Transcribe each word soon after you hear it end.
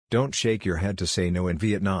Don't shake your head to say no in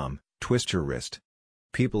Vietnam, twist your wrist.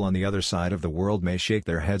 People on the other side of the world may shake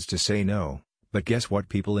their heads to say no, but guess what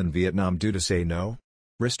people in Vietnam do to say no?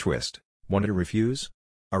 Wrist twist. Want to refuse?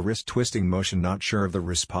 A wrist twisting motion not sure of the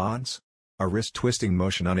response? A wrist twisting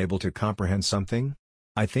motion unable to comprehend something?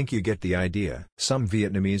 I think you get the idea. Some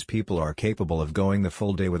Vietnamese people are capable of going the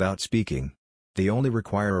full day without speaking. They only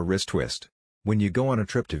require a wrist twist. When you go on a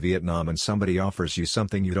trip to Vietnam and somebody offers you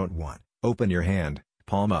something you don't want, open your hand,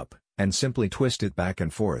 palm up, and simply twist it back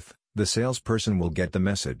and forth. The salesperson will get the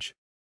message.